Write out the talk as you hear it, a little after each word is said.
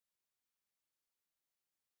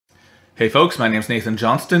Hey folks, my name is Nathan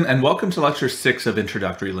Johnston, and welcome to Lecture 6 of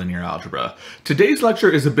Introductory Linear Algebra. Today's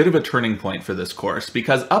lecture is a bit of a turning point for this course,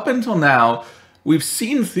 because up until now, we've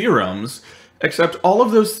seen theorems, except all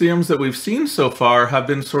of those theorems that we've seen so far have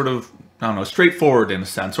been sort of, straightforward in a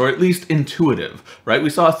sense, or at least intuitive, right? We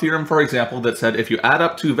saw a theorem, for example, that said if you add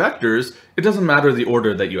up two vectors, it doesn't matter the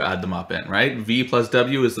order that you add them up in, right? V plus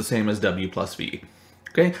W is the same as W plus V.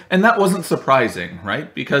 Okay, and that wasn't surprising,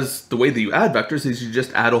 right? Because the way that you add vectors is you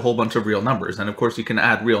just add a whole bunch of real numbers, and of course you can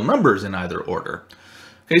add real numbers in either order.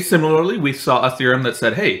 Okay, similarly, we saw a theorem that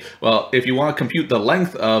said, hey, well, if you want to compute the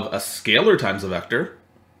length of a scalar times a vector,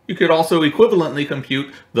 you could also equivalently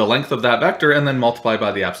compute the length of that vector and then multiply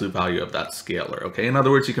by the absolute value of that scalar, okay? In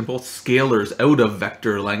other words, you can pull scalars out of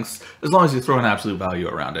vector lengths as long as you throw an absolute value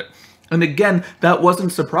around it. And again, that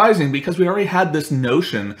wasn't surprising because we already had this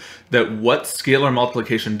notion that what scalar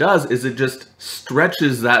multiplication does is it just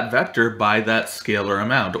stretches that vector by that scalar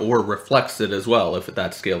amount, or reflects it as well if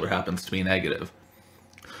that scalar happens to be negative.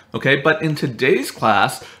 Okay, but in today's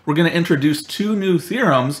class, we're going to introduce two new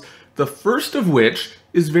theorems, the first of which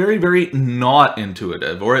is very, very not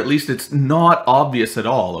intuitive, or at least it's not obvious at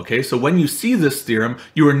all, okay? So when you see this theorem,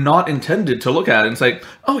 you are not intended to look at it and say,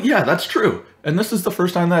 oh yeah, that's true. And this is the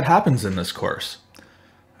first time that happens in this course.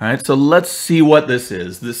 All right, so let's see what this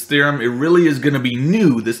is. This theorem, it really is going to be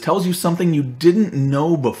new. This tells you something you didn't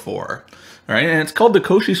know before. All right, and it's called the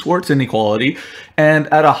Cauchy-Schwarz inequality.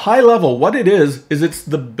 And at a high level, what it is it's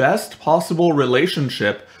the best possible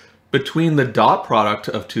relationship between the dot product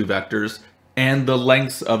of two vectors and the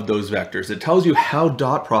lengths of those vectors. It tells you how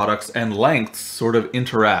dot products and lengths sort of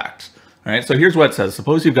interact. All right, so here's what it says.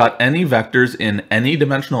 Suppose you've got any vectors in any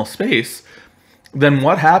dimensional space, then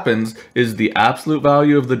what happens is the absolute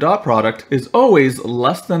value of the dot product is always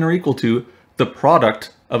less than or equal to the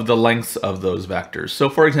product of the lengths of those vectors. So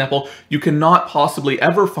for example, you cannot possibly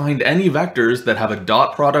ever find any vectors that have a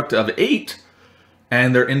dot product of 8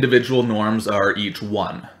 and their individual norms are each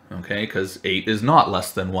 1. Okay, because 8 is not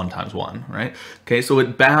less than 1 times 1, right? Okay, so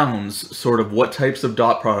it bounds sort of what types of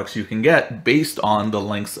dot products you can get based on the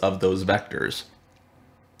lengths of those vectors.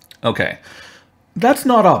 Okay, that's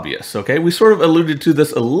not obvious, okay? We sort of alluded to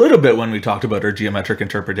this a little bit when we talked about our geometric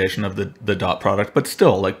interpretation of the dot product, but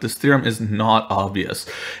still, like, this theorem is not obvious.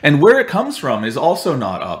 And where it comes from is also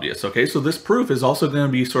not obvious, okay? So this proof is also going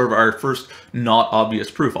to be sort of our first not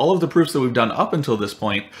obvious proof. All of the proofs that we've done up until this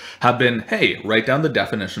point have been, hey, write down the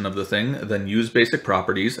definition of the thing, then use basic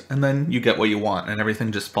properties, and then you get what you want, and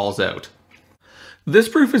everything just falls out. This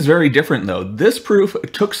proof is very different though. This proof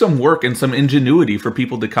took some work and some ingenuity for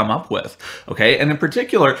people to come up with, okay? And in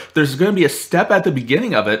particular, there's going to be a step at the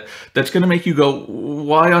beginning of it that's going to make you go,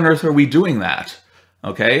 why on earth are we doing that?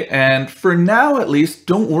 Okay, and for now at least,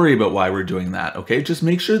 don't worry about why we're doing that, okay? Just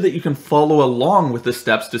make sure that you can follow along with the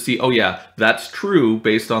steps to see, oh yeah, that's true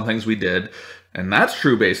based on things we did, and that's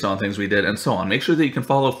true based on things we did, and so on. Make sure that you can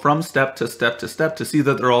follow from step to step to step to see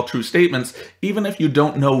that they're all true statements, even if you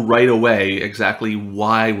don't know right away exactly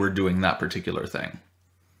why we're doing that particular thing.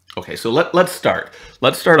 Okay, so let's start.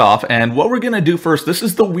 Let's start off, and what we're going to do first, this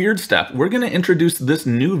is the weird step. We're going to introduce this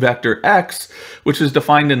new vector x, which is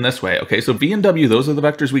defined in this way. Okay, so v and w, those are the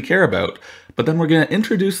vectors we care about, but then we're going to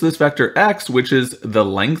introduce this vector x, which is the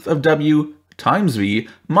length of w times v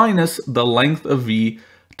minus the length of v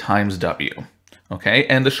times w. Okay,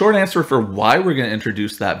 and the short answer for why we're going to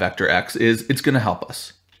introduce that vector x is it's going to help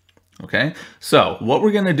us. Okay, so what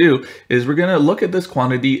we're going to do is we're going to look at this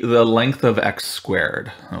quantity, the length of x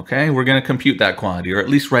squared. Okay, we're going to compute that quantity, or at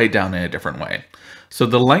least write it down in a different way. So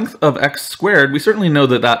the length of x squared, we certainly know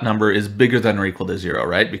that that number is bigger than or equal to 0,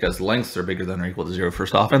 right? Because lengths are bigger than or equal to 0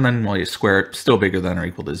 first off, and then when you square it, still bigger than or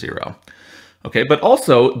equal to 0. Okay, but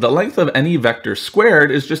also the length of any vector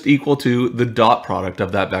squared is just equal to the dot product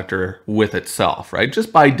of that vector with itself, right?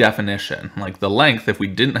 Just by definition, like the length, if we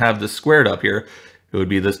didn't have this squared up here, it would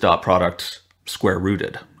be this dot product square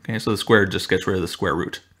rooted. Okay, so the square just gets rid of the square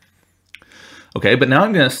root. Okay, but now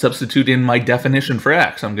I'm going to substitute in my definition for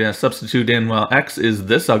x. I'm going to substitute in, well, x is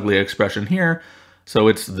this ugly expression here, so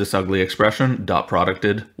it's this ugly expression dot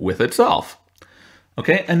producted with itself.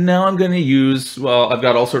 Okay, and now I'm going to use, well, I've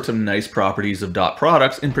got all sorts of nice properties of dot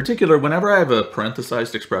products. In particular, whenever I have a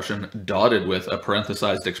parenthesized expression dotted with a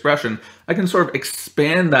parenthesized expression, I can sort of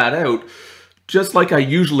expand that out just like I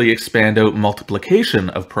usually expand out multiplication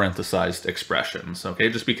of parenthesized expressions. Okay,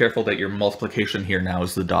 just be careful that your multiplication here now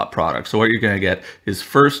is the dot product. So what you're going to get is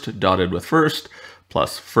first dotted with first,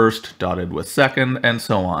 plus first dotted with second, and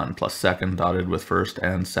so on, plus second dotted with first,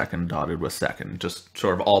 and second dotted with second. Just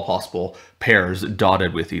sort of all possible pairs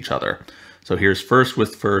dotted with each other. So here's first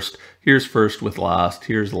with first, here's first with last,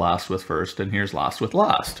 here's last with first, and here's last with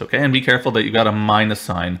last, okay? And be careful that you got a minus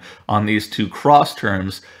sign on these two cross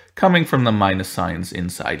terms coming from the minus signs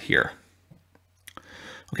inside here.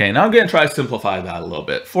 Okay, now I'm going to try to simplify that a little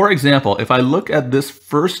bit. For example, if I look at this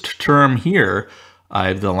first term here, I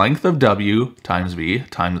have the length of w times v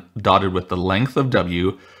dotted with the length of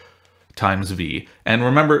w times v. And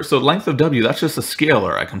remember, so length of w, that's just a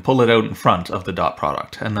scalar. I can pull it out in front of the dot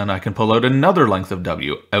product. And then I can pull out another length of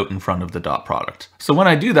w out in front of the dot product. So when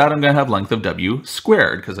I do that, I'm going to have length of w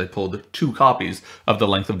squared, because I pulled two copies of the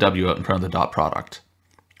length of w out in front of the dot product.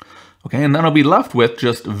 Okay, and then I'll be left with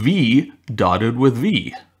just v dotted with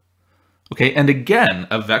v. Okay, and again,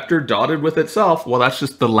 a vector dotted with itself, well, that's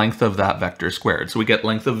just the length of that vector squared. So we get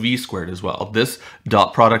length of v squared as well. This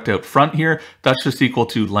dot product out front here, that's just equal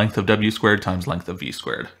to length of w squared times length of v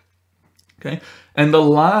squared. Okay, and the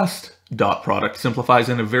last dot product simplifies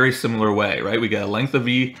in a very similar way, right? We get a length of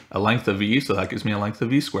v, so that gives me a length of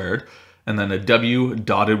v squared. And then a w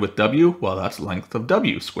dotted with w, well, that's length of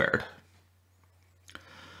w squared.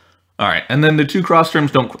 All right, and then the two cross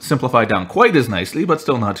terms don't simplify down quite as nicely, but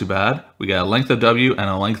still not too bad. We got a length of w and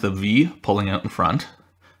a length of v pulling out in front.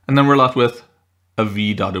 And then we're left with a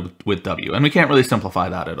v dotted with w. And we can't really simplify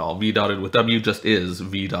that at all. V dotted with w just is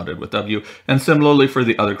v dotted with w. And similarly for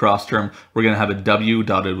the other cross term, we're going to have a w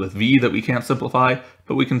dotted with v that we can't simplify,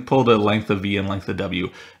 but we can pull the length of v and length of w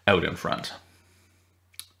out in front.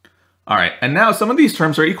 All right, and now some of these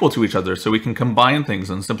terms are equal to each other, so we can combine things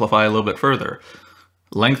and simplify a little bit further.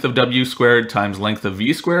 Length of w squared times length of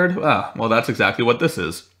v squared, well, that's exactly what this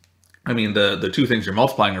is. I mean, the two things you're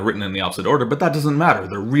multiplying are written in the opposite order, but that doesn't matter.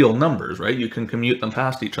 They're real numbers, right? You can commute them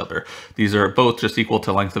past each other. These are both just equal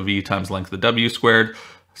to length of v times length of w squared.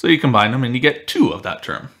 So you combine them and you get 2 of that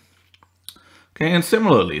term. Okay, and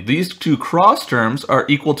similarly, these two cross terms are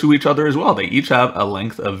equal to each other as well. They each have a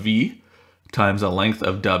length of v times a length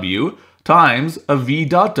of w times a v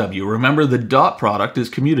dot w. Remember, the dot product is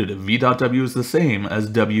commutative. V dot w is the same as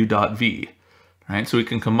w dot v. Right? So we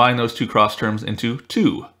can combine those two cross terms into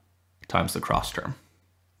 2 times the cross term.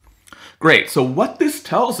 Great. So what this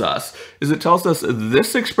tells us is it tells us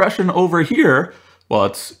this expression over here, well,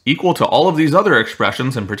 it's equal to all of these other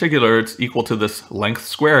expressions. In particular, it's equal to this length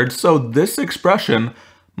squared. So this expression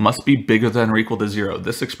must be bigger than or equal to 0.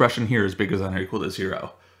 This expression here is bigger than or equal to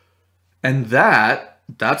 0. And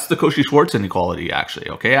that's the Cauchy-Schwarz inequality, actually,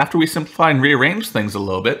 okay? After we simplify and rearrange things a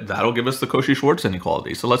little bit, that'll give us the Cauchy-Schwarz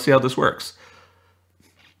inequality. So let's see how this works.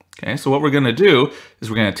 Okay, so what we're going to do is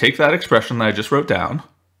we're going to take that expression that I just wrote down.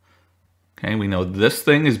 Okay, we know this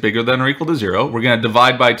thing is bigger than or equal to 0. We're going to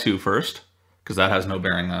divide by 2 first, because that has no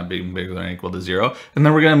bearing on being bigger than or equal to 0. And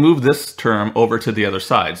then we're going to move this term over to the other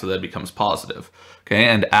side so that it becomes positive. Okay,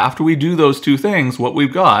 and after we do those two things, what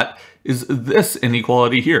we've got is this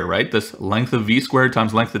inequality here, right? This length of v squared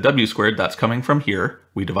times length of w squared, that's coming from here.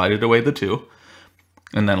 We divided away the 2.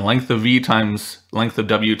 And then length of v times length of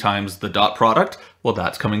w times the dot product, well,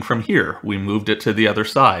 that's coming from here. We moved it to the other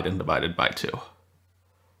side and divided by 2.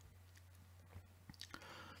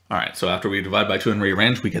 All right, so after we divide by 2 and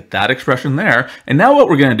rearrange, we get that expression there. And now what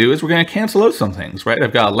we're going to do is we're going to cancel out some things, right?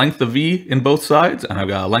 I've got a length of v in both sides, and I've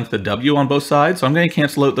got a length of w on both sides. So I'm going to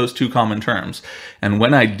cancel out those two common terms. And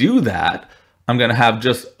when I do that, I'm going to have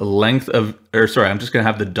just I'm just going to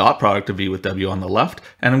have the dot product of v with w on the left,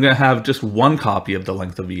 and I'm going to have just one copy of the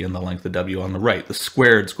length of v and the length of w on the right. The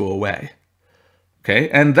squareds go away. Okay,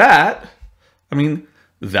 and that, I mean,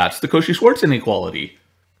 that's the Cauchy-Schwarz inequality.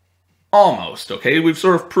 Almost, okay? We've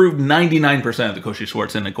sort of proved 99% of the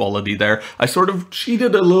Cauchy-Schwarz inequality there. I sort of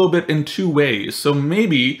cheated a little bit in 2 ways. So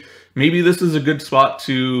maybe this is a good spot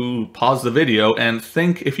to pause the video and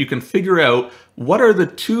think if you can figure out what are the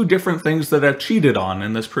 2 different things that I've cheated on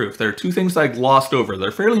in this proof. There are 2 things I glossed over.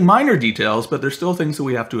 They're fairly minor details, but they're still things that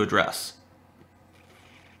we have to address.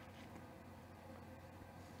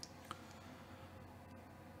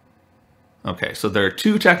 Okay, so there are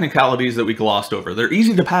 2 technicalities that we glossed over. They're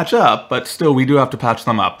easy to patch up, but still we do have to patch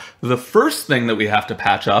them up. The first thing that we have to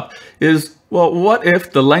patch up is, well, what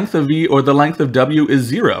if the length of v or the length of w is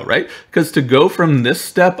 0, right? Because to go from this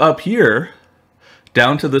step up here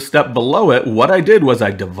down to the step below it, what I did was I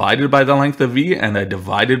divided by the length of v and I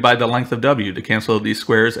divided by the length of w to cancel these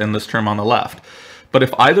squares and this term on the left. But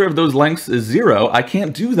if either of those lengths is 0, I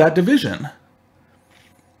can't do that division.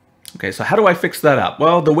 Okay, so how do I fix that up?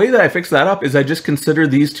 Well, the way that I fix that up is I just consider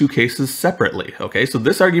these 2 cases separately. Okay, so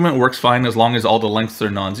this argument works fine as long as all the lengths are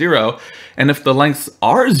non-zero. And if the lengths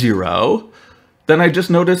are 0, then I just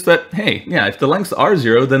notice that, hey, yeah, if the lengths are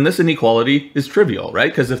 0, then this inequality is trivial, right?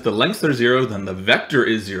 Because if the lengths are 0, then the vector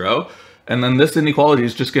is 0. And then this inequality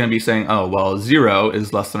is just going to be saying, oh, well, 0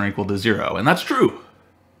 is less than or equal to 0. And that's true.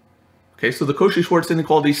 Okay, so the Cauchy-Schwarz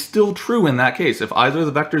inequality is still true in that case. If either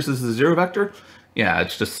of the vectors is the 0 vector, yeah,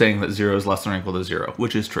 it's just saying that 0 is less than or equal to 0,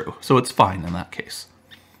 which is true. So it's fine in that case.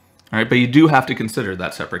 All right, but you do have to consider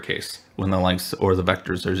that separate case when the lengths or the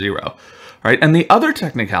vectors are 0. All right, and the other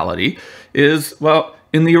technicality is, well,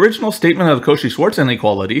 in the original statement of the Cauchy-Schwarz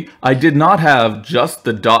inequality, I did not have just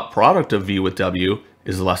the dot product of v with w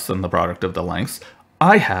is less than the product of the lengths.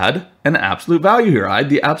 I had an absolute value here. I had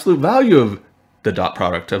the absolute value of the dot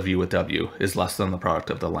product of v with w is less than the product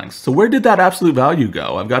of the lengths. So where did that absolute value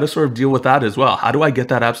go? I've got to sort of deal with that as well. How do I get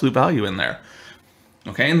that absolute value in there?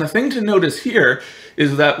 Okay, and the thing to notice here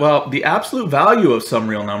is that, well, the absolute value of some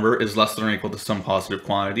real number is less than or equal to some positive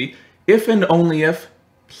quantity if and only if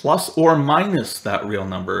plus or minus that real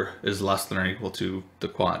number is less than or equal to the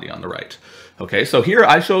quantity on the right. Okay, so here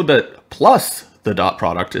I showed that plus the dot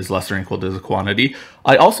product is less than or equal to the quantity.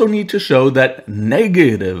 I also need to show that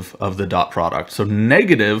negative of the dot product, so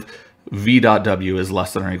negative v dot w is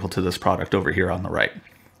less than or equal to this product over here on the right.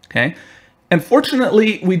 Okay, and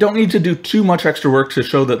fortunately, we don't need to do too much extra work to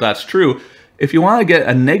show that that's true. If you want to get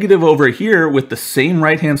a negative over here with the same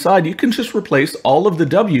right-hand side, you can just replace all of the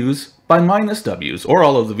w's by minus w's, or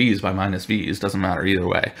all of the v's by minus v's, doesn't matter either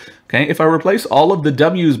way. Okay, if I replace all of the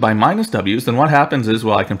w's by minus w's, then what happens is,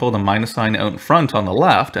 well, I can pull the minus sign out in front on the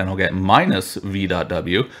left, and I'll get minus v dot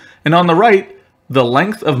w, and on the right, the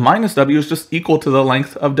length of minus w is just equal to the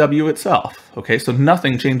length of w itself. Okay, so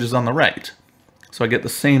nothing changes on the right. So I get the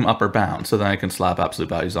same upper bound, so then I can slap absolute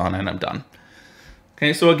values on and I'm done.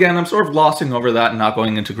 Okay, so again, I'm sort of glossing over that and not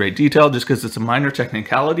going into great detail just because it's a minor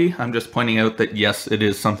technicality. I'm just pointing out that yes, it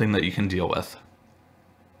is something that you can deal with.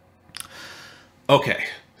 Okay,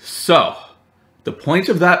 so the point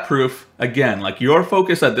of that proof, again, like your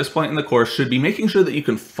focus at this point in the course should be making sure that you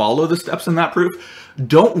can follow the steps in that proof.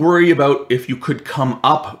 Don't worry about if you could come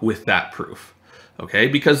up with that proof. Okay,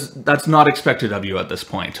 because that's not expected of you at this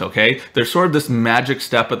point, okay? There's sort of this magic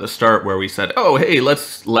step at the start where we said, oh, hey,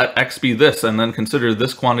 let's let x be this and then consider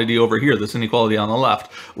this quantity over here, this inequality on the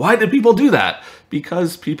left. Why did people do that?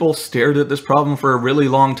 Because people stared at this problem for a really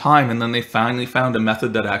long time and then they finally found a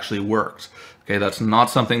method that actually worked. Okay, that's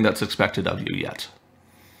not something that's expected of you yet.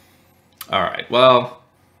 All right, well,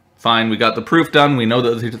 fine, we got the proof done. We know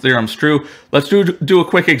that the theorem's true. Let's do a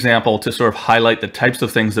quick example to sort of highlight the types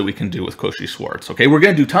of things that we can do with Cauchy-Schwarz. Okay, we're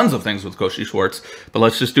going to do tons of things with Cauchy-Schwarz, but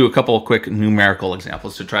let's just do a couple of quick numerical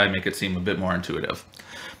examples to try and make it seem a bit more intuitive.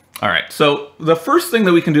 All right, so the first thing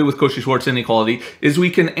that we can do with Cauchy-Schwarz inequality is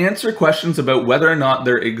we can answer questions about whether or not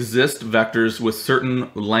there exist vectors with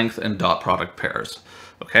certain length and dot product pairs.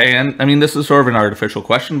 Okay, and I mean, this is sort of an artificial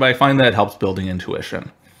question, but I find that it helps building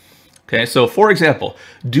intuition. Okay, so for example,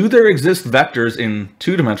 do there exist vectors in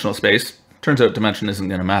two-dimensional space? Turns out dimension isn't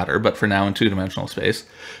going to matter, but for now in two-dimensional space.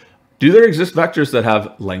 Do there exist vectors that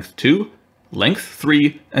have length 2, length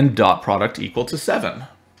 3, and dot product equal to 7?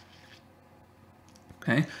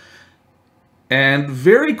 Okay, and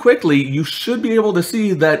very quickly, you should be able to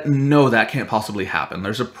see that no, that can't possibly happen.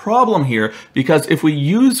 There's a problem here because if we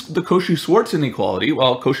use the Cauchy-Schwarz inequality,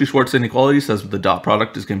 well, Cauchy-Schwarz inequality says the dot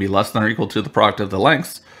product is going to be less than or equal to the product of the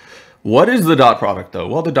lengths. What is the dot product though?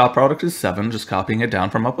 Well, the dot product is 7, just copying it down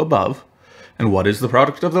from up above. And what is the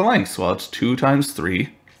product of the lengths? Well, it's 2 times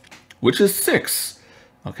 3, which is 6.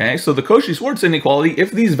 Okay, so the Cauchy-Schwarz inequality,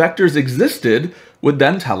 if these vectors existed, would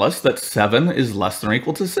then tell us that 7 is less than or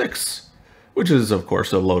equal to 6, which is, of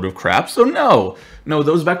course, a load of crap. So no,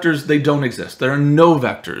 those vectors, they don't exist. There are no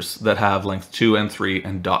vectors that have length 2 and 3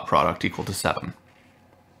 and dot product equal to 7.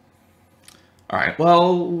 All right,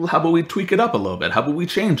 well, how about we tweak it up a little bit? How about we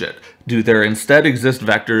change it? Do there instead exist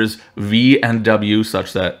vectors v and w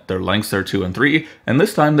such that their lengths are 2 and 3, and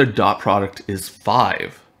this time their dot product is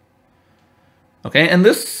 5? Okay, and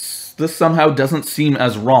this somehow doesn't seem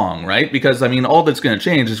as wrong, right? Because, I mean, all that's going to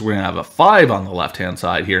change is we're going to have a 5 on the left-hand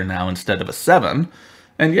side here now instead of a 7.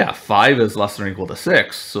 And yeah, 5 is less than or equal to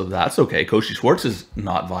 6, so that's okay. Cauchy-Schwarz is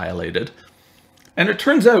not violated. And it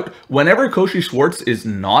turns out, whenever Cauchy-Schwarz is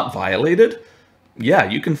not violated, yeah,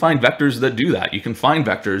 you can find vectors that do that. You can find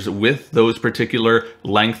vectors with those particular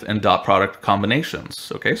length and dot product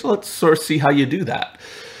combinations. Okay, so let's sort of see how you do that.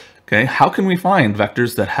 Okay, how can we find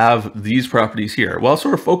vectors that have these properties here? Well,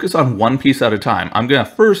 sort of focus on one piece at a time. I'm going to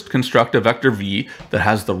first construct a vector v that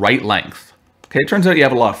has the right length. Okay, it turns out you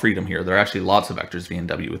have a lot of freedom here. There are actually lots of vectors v and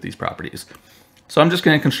w with these properties. So I'm just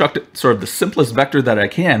going to construct sort of the simplest vector that I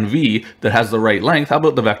can, v, that has the right length. How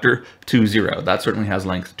about the vector 2, 0? That certainly has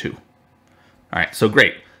length 2. All right, so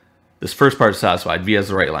great. This first part is satisfied. V has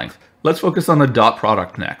the right length. Let's focus on the dot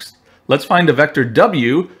product next. Let's find a vector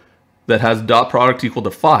w that has dot product equal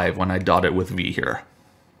to 5 when I dot it with v here?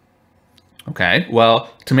 Okay,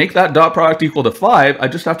 well, to make that dot product equal to 5, I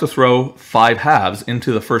just have to throw 5 halves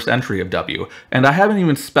into the first entry of w. And I haven't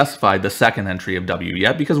even specified the second entry of w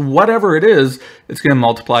yet, because whatever it is, it's going to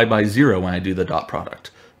multiply by 0 when I do the dot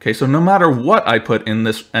product. Okay, so no matter what I put in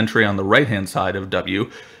this entry on the right-hand side of w,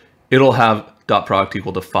 it'll have dot product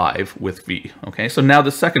equal to 5 with v. Okay, so now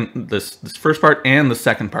this first part and the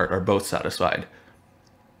second part are both satisfied.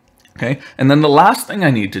 Okay, and then the last thing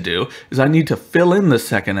I need to do is I need to fill in the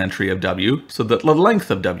second entry of w so that the length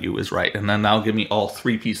of w is right, and then that'll give me all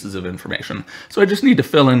 3 pieces of information. So I just need to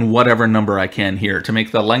fill in whatever number I can here to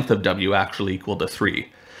make the length of w actually equal to 3.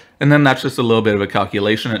 And then that's just a little bit of a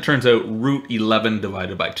calculation. It turns out root 11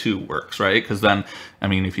 divided by 2 works, right? Because then, I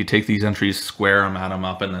mean, if you take these entries, square them, add them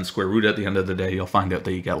up, and then square root at the end of the day, you'll find out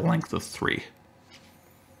that you get length of 3.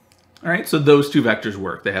 All right, so those 2 vectors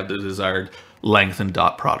work. They have the desired length and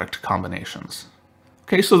dot product combinations.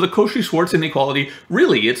 Okay, so the Cauchy-Schwarz inequality,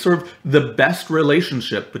 really, it's sort of the best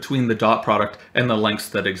relationship between the dot product and the lengths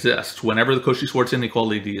that exist. Whenever the Cauchy-Schwarz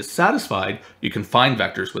inequality is satisfied, you can find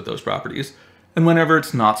vectors with those properties. And whenever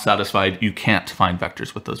it's not satisfied, you can't find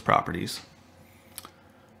vectors with those properties.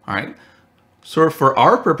 All right. So for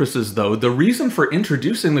our purposes, though, the reason for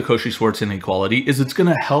introducing the Cauchy-Schwarz inequality is it's going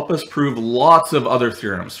to help us prove lots of other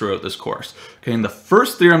theorems throughout this course. Okay, and the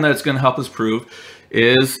first theorem that it's going to help us prove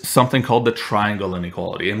is something called the triangle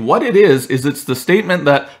inequality. And what it is it's the statement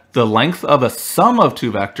that the length of a sum of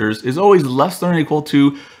 2 vectors is always less than or equal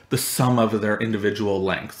to the sum of their individual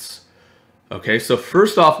lengths. Okay, so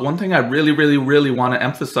first off, one thing I really want to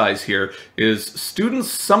emphasize here is students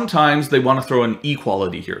sometimes they want to throw an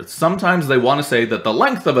equality here. Sometimes they want to say that the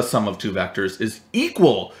length of a sum of 2 vectors is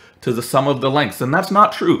equal to the sum of the lengths, and that's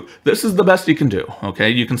not true. This is the best you can do, okay?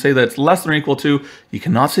 You can say that it's less than or equal to, you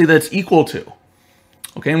cannot say that it's equal to.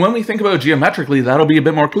 Okay, and when we think about it geometrically, that'll be a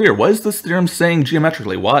bit more clear. What is this theorem saying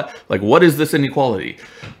geometrically? What is this inequality?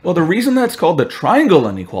 Well, the reason that it's called the triangle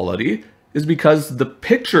inequality is because the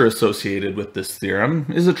picture associated with this theorem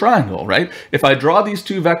is a triangle, right? If I draw these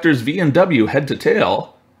 2 vectors v and w head to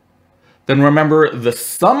tail, then remember the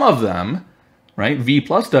sum of them, right, v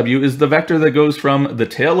plus w, is the vector that goes from the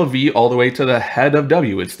tail of v all the way to the head of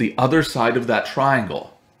w. It's the other side of that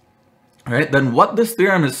triangle. All right, then what this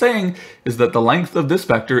theorem is saying is that the length of this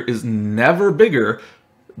vector is never bigger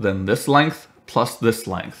than this length plus this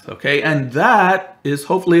length, okay? And that is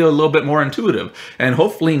hopefully a little bit more intuitive. And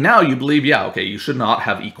hopefully now you believe, yeah, okay, you should not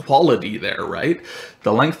have equality there, right?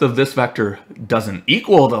 The length of this vector doesn't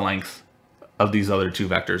equal the length of these other 2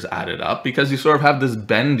 vectors added up, because you sort of have this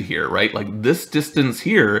bend here, right? Like this distance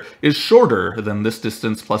here is shorter than this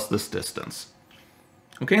distance plus this distance.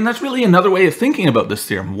 Okay, and that's really another way of thinking about this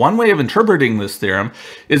theorem. One way of interpreting this theorem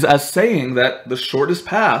is as saying that the shortest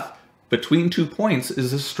path between 2 points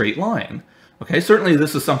is a straight line. Okay, certainly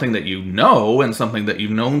this is something that you know and something that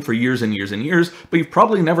you've known for years and years and years, but you've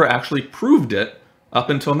probably never actually proved it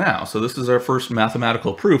up until now. So this is our first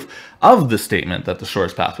mathematical proof of the statement that the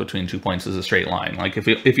shortest path between 2 points is a straight line. Like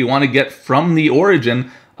if you want to get from the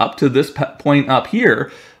origin up to this point up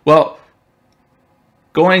here, well,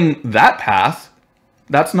 going that path,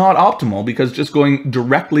 that's not optimal, because just going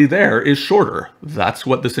directly there is shorter. That's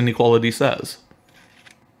what this inequality says.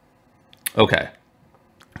 Okay,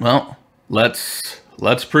 well,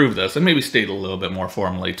 let's prove this, and maybe state a little bit more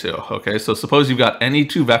formally too. Okay, so suppose you've got any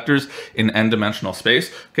 2 vectors in n-dimensional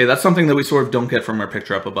space. Okay, that's something that we sort of don't get from our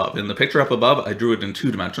picture up above. In the picture up above, I drew it in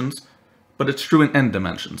 2 dimensions, but it's true in n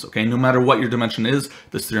dimensions. Okay, no matter what your dimension is,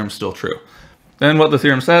 this theorem's still true. Then what the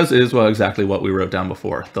theorem says is, well, exactly what we wrote down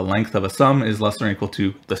before. The length of a sum is less than or equal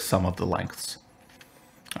to the sum of the lengths.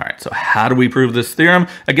 All right, so how do we prove this theorem?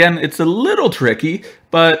 Again, it's a little tricky,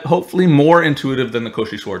 but hopefully more intuitive than the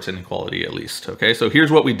Cauchy-Schwarz inequality at least. Okay, so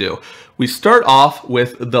here's what we do. We start off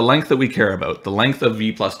with the length that we care about, the length of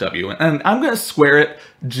v plus w. And I'm going to square it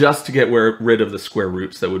just to get rid of the square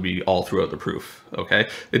roots that would be all throughout the proof. Okay,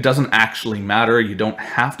 it doesn't actually matter. You don't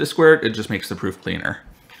have to square it. It just makes the proof cleaner.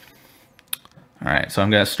 All right, so I'm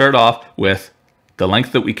going to start off with the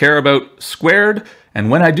length that we care about squared. And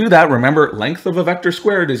when I do that, remember, length of a vector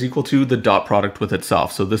squared is equal to the dot product with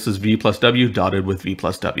itself. So this is v plus w dotted with v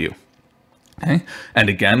plus w. Okay, and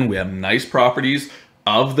again, we have nice properties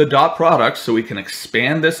of the dot product, so we can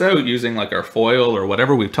expand this out using like our FOIL or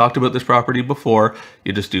whatever. We've talked about this property before.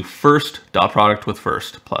 You just do first dot product with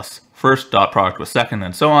first plus first dot product with second,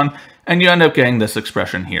 and so on. And you end up getting this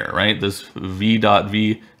expression here, right? This v dot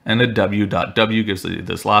v and a w dot w gives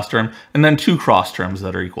this last term, and then 2 cross terms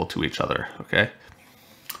that are equal to each other, okay?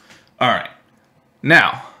 All right,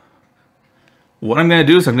 now, what I'm going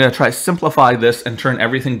to do is I'm going to try to simplify this and turn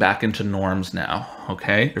everything back into norms now,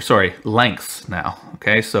 okay? Or sorry, lengths now,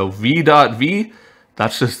 okay? So v dot v,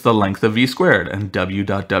 that's just the length of v squared, and w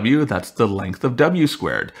dot w, that's the length of w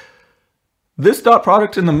squared. This dot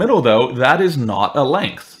product in the middle, though, that is not a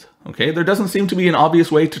length, okay? There doesn't seem to be an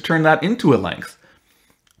obvious way to turn that into a length,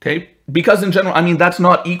 okay? Because in general, I mean, that's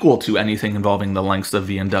not equal to anything involving the lengths of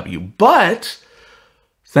v and w, but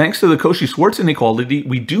thanks to the Cauchy-Schwarz inequality,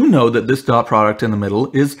 we do know that this dot product in the middle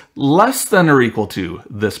is less than or equal to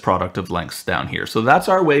this product of lengths down here. So that's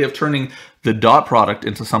our way of turning the dot product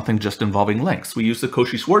into something just involving lengths. We use the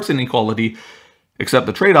Cauchy-Schwarz inequality, except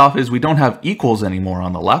the trade-off is we don't have equals anymore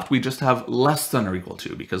on the left. We just have less than or equal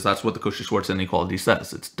to, because that's what the Cauchy-Schwarz inequality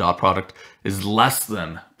says. Its dot product is less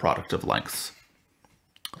than product of lengths.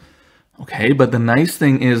 Okay, but the nice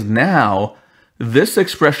thing is now, this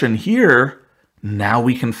expression here, now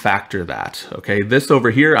we can factor that, okay? This over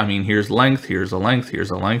here, I mean, here's length, here's a length, here's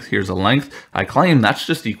a length, here's a length. I claim that's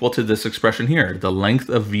just equal to this expression here, the length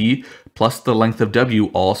of v plus the length of w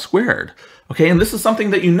all squared. Okay, and this is something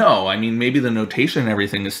that you know. I mean, maybe the notation and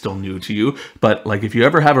everything is still new to you, but like if you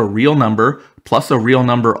ever have a real number plus a real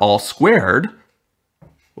number all squared,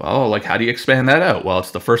 well, like how do you expand that out? Well,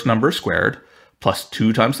 it's the first number squared plus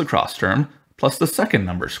 2 times the cross term plus the second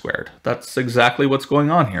number squared. That's exactly what's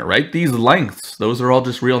going on here, right? These lengths, those are all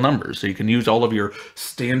just real numbers, so you can use all of your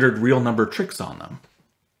standard real number tricks on them,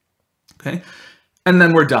 okay? And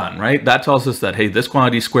then we're done, right? That tells us that, hey, this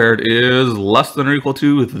quantity squared is less than or equal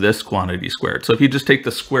to this quantity squared. So if you just take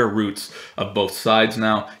the square roots of both sides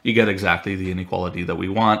now, you get exactly the inequality that we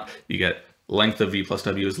want. You get length of v plus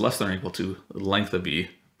w is less than or equal to length of v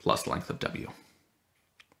plus length of w.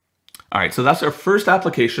 All right, so that's our first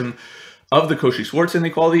application of the Cauchy-Schwarz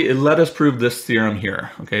inequality. It let us prove this theorem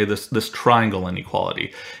here, okay, this triangle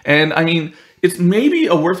inequality. And I mean, it's maybe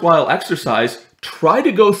a worthwhile exercise. Try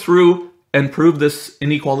to go through and prove this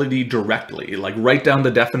inequality directly, like write down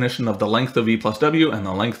the definition of the length of v plus w and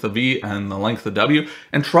the length of v and the length of w,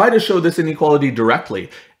 and try to show this inequality directly.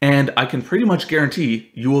 And I can pretty much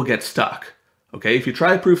guarantee you will get stuck. Okay, if you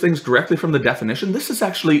try to prove things directly from the definition, this is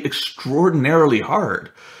actually extraordinarily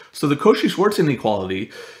hard. So the Cauchy-Schwarz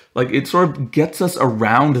inequality, like it sort of gets us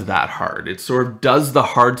around that hard. It sort of does the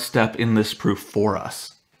hard step in this proof for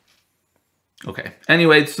us. Okay,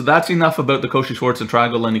 anyway, so that's enough about the Cauchy-Schwarz and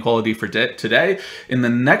triangle inequality for today. In the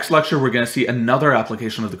next lecture, we're going to see another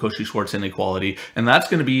application of the Cauchy-Schwarz inequality, and that's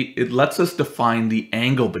going to be, it lets us define the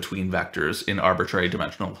angle between vectors in arbitrary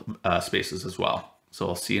dimensional spaces as well. So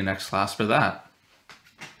I'll see you next class for that.